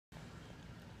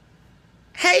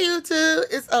Hey YouTube,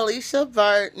 it's Alicia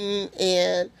Barton,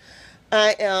 and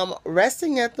I am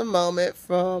resting at the moment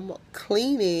from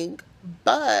cleaning,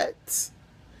 but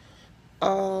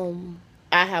I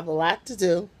have a lot to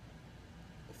do.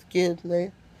 Excuse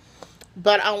me.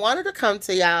 But I wanted to come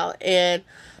to y'all, and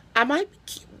I might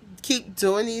keep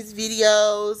doing these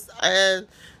videos and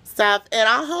stuff, and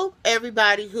I hope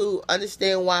everybody who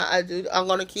understand why I'm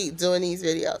going to keep doing these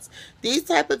videos. These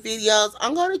type of videos,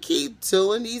 I'm going to keep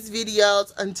doing these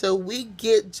videos until we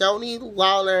get Joanie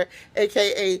Laurer,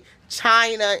 aka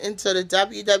Chyna, into the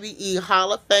WWE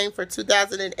Hall of Fame for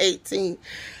 2018.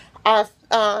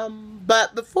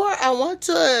 But before, I want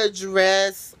to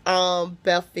address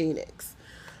Beth Phoenix.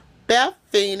 Beth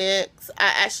Phoenix,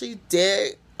 I actually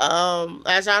did,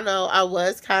 as y'all know, I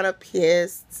was kind of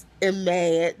pissed and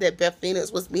mad that Beth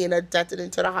Phoenix was being inducted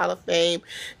into the Hall of Fame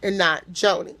and not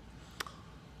Joanie.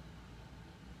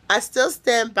 I still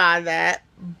stand by that,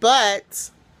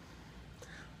 but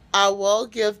I will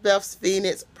give Beth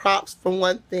Phoenix props for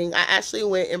one thing. I actually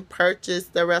went and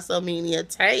purchased the WrestleMania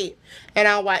tape, and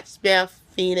I watched Beth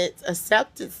Phoenix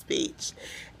acceptance speech.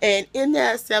 And in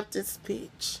that acceptance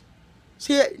speech,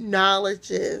 she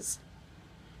acknowledges,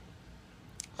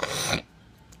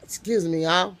 excuse me,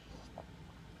 y'all.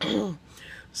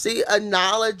 She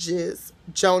acknowledges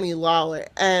Joanie Laurer,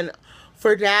 and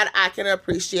for that, I can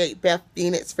appreciate Beth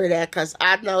Phoenix for that, because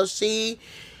I know she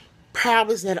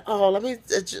probably said, "Oh, let me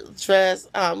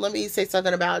say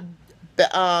something about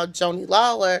Joanie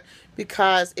Laurer,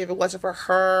 because if it wasn't for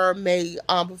her,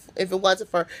 if it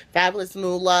wasn't for Fabulous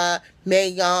Moolah, Mae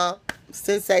Young,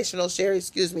 Sensational Sherry,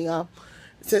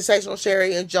 Sensational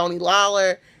Sherry, and Joanie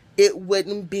Laurer, it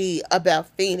wouldn't be about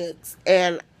Phoenix."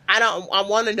 And I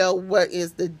want to know what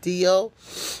is the deal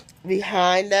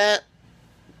behind that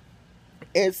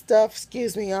and stuff.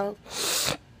 Excuse me, y'all.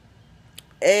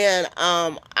 And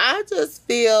I just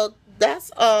feel that's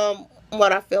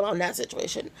what I feel on that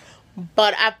situation.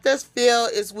 But I just feel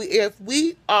if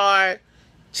we are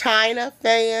Chyna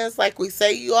fans, like we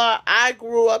say you are, I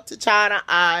grew up to Chyna.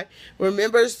 I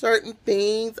remember certain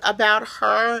things about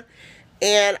her,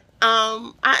 and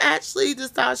I actually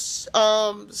just thought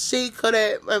she could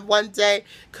have one day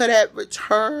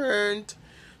returned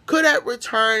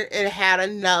and had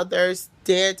another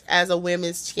stint as a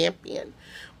women's champion.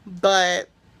 But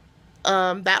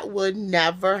that would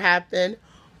never happen.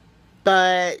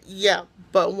 But yeah,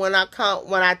 but when I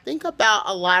think about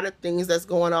a lot of things that's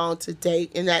going on to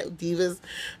date in that Divas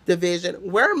division,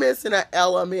 we're missing an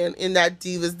element in that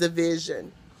Divas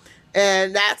division.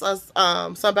 And that's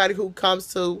somebody who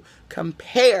comes to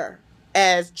compare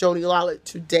as Joanie Laurer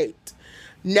to date.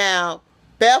 Now,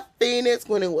 Beth Phoenix,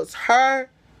 when it was her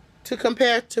to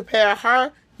compare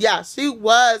her, yeah, she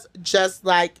was just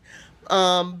like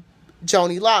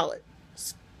Joanie Laurer.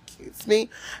 Excuse me.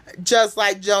 Just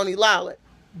like Joanie Laurer.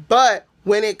 But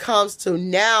when it comes to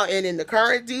now and in the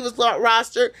current Divas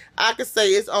roster, I could say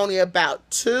it's only about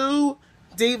 2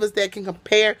 Divas that can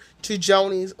compare to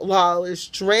Joanie Laurer's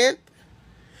strength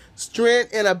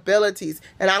and abilities.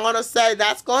 And I'm going to say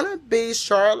that's going to be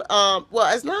Charlotte.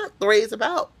 Well, it's not 3. It's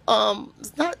about,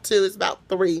 it's not 2. It's about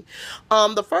 3.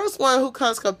 The first one who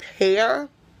comes compare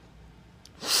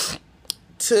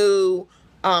to,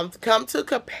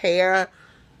 compare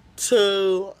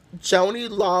to Joanie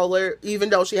Laurer, even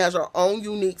though she has her own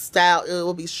unique style, it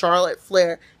will be Charlotte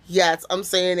Flair. Yes, I'm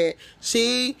saying it.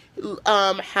 She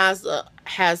has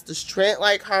the strength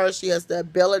like her. She has the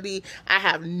ability. I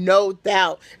have no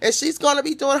doubt. And she's going to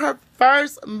be doing her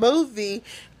first movie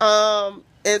and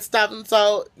stuff. And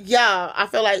so, yeah, I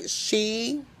feel like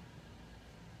she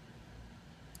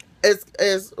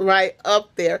is right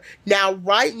up there. Now,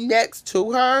 right next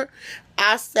to her,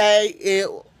 I say it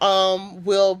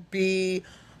will be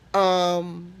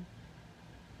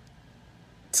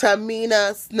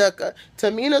Tamina Snuka.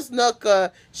 Tamina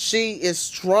Snuka, she is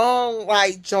strong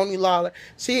like Joanie Laurer.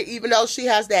 Even though she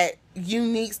has that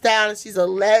unique style and she's a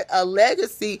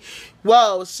legacy,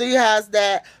 whoa, she has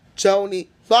that Joanie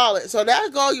Laurer. So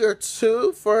that'll go your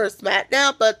 2 for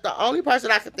SmackDown. But the only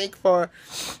person I can think for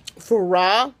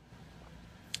Raw,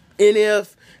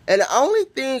 and the only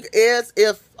thing is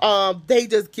if they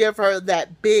just give her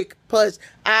that big push.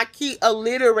 I keep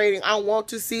alliterating. I want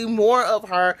to see more of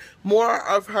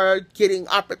her getting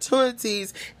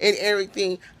opportunities and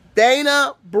everything.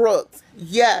 Dana Brooks.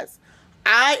 Yes.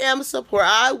 I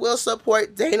will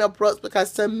support Dana Brooks,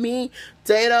 because to me,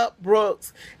 Dana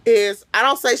Brooks is, I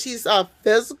don't say she's I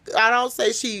don't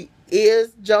say she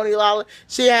is Joanie Laurer.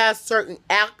 She has certain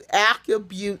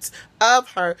attributes of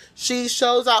her. She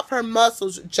shows off her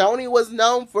muscles. Joanie was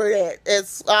known for that.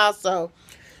 It's also,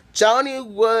 Joni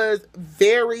was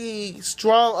very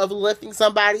strong of lifting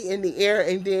somebody in the air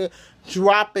and then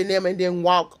dropping them and then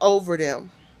walk over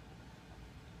them.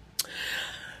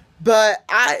 But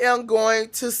I am going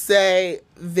to say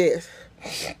this.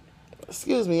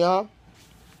 Excuse me, y'all.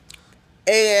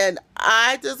 And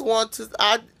I just want to,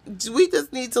 we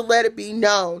just need to let it be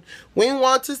known. We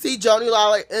want to see Joni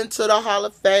Lawler into the Hall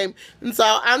of Fame. And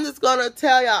so I'm just going to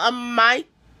tell y'all, I might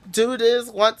do this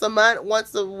once a month,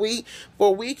 once a week,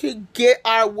 for we can get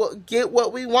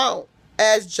what we want.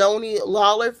 As Joni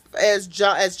Lawler, as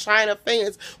Chyna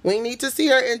fans, we need to see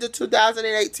her in the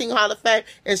 2018 Hall of Fame,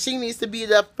 and she needs to be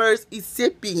the first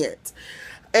recipient.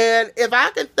 And if I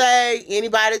could say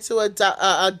anybody to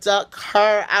abduct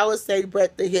her, I would say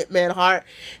Bret the Hitman Hart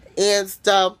and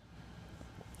stuff.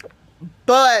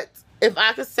 But if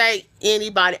I could say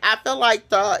anybody, I feel like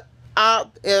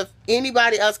if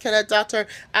anybody else can abduct her,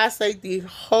 I say the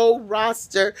whole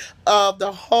roster of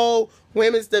the whole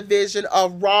women's division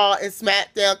of Raw and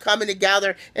SmackDown coming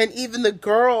together, and even the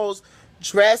girls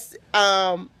dressing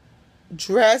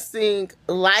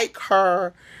like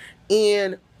her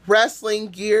in wrestling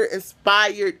gear,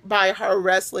 inspired by her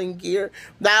wrestling gear.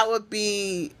 That would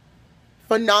be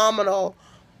phenomenal.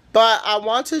 But I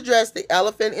want to address the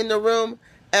elephant in the room,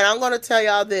 and I'm going to tell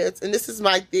y'all this, and this is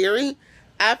my theory.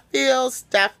 I feel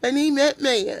Stephanie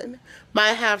McMahon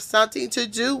might have something to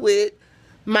do with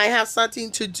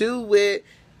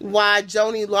why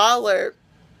Joni Lawler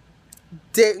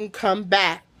didn't come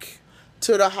back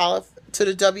to the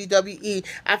WWE.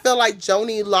 I feel like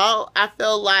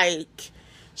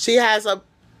she has a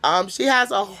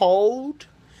hold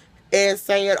and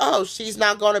saying, oh, she's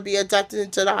not going to be inducted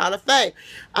into the Hall of Fame.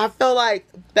 I feel like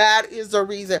that is the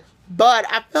reason. But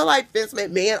I feel like Vince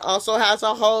McMahon also has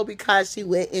a hold because she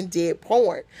went and did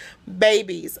porn.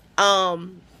 Babies.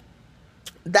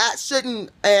 That shouldn't,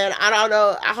 and I don't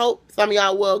know, I hope some of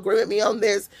y'all will agree with me on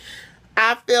this.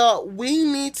 I feel we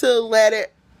need to let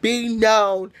it be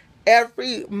known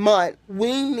every month.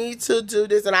 We need to do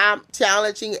this, and I'm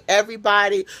challenging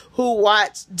everybody who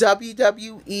watch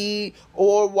WWE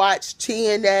or watch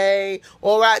TNA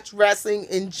or watch wrestling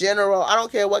in general. I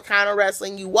don't care what kind of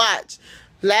wrestling you watch.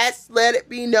 Let's let it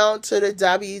be known to the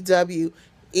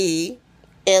WWE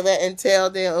and tell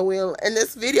them, and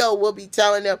this video will be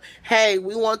telling them, hey,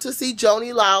 we want to see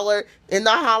Joni Lawler in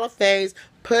the Hall of Fame.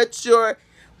 Put your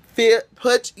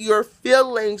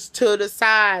feelings to the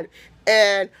side,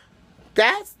 and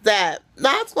that's that.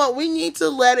 That's what we need to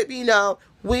let it be known.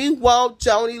 We want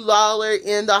Joni Lawler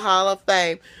in the Hall of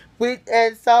Fame.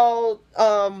 So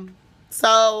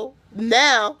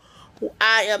now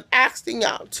I am asking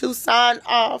y'all to sign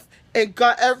off and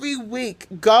go every week.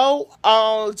 Go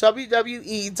on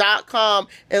WWE.com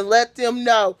and let them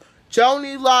know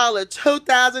Joni Lawler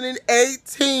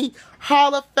 2018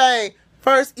 Hall of Fame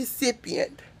first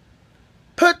recipient.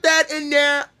 Put that in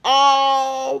there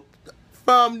all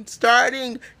from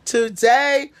starting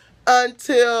today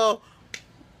until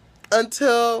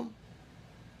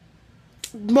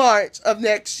March of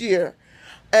next year.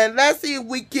 And let's see if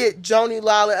we get Joni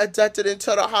Lawler inducted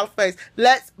into the Hall of Fame.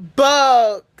 Let's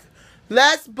bug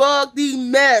the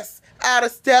mess out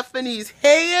of Stephanie's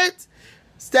head,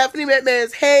 Stephanie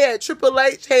McMahon's head, Triple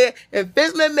H head, and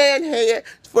Vince McMahon's head,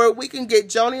 for we can get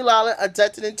Joni Lawler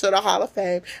inducted into the Hall of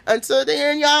Fame. Until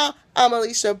then, y'all, I'm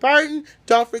Alicia Burton.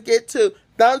 Don't forget to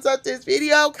thumbs up this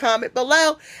video, comment below,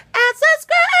 and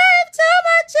subscribe to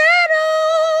my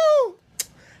channel.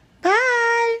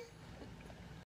 Bye.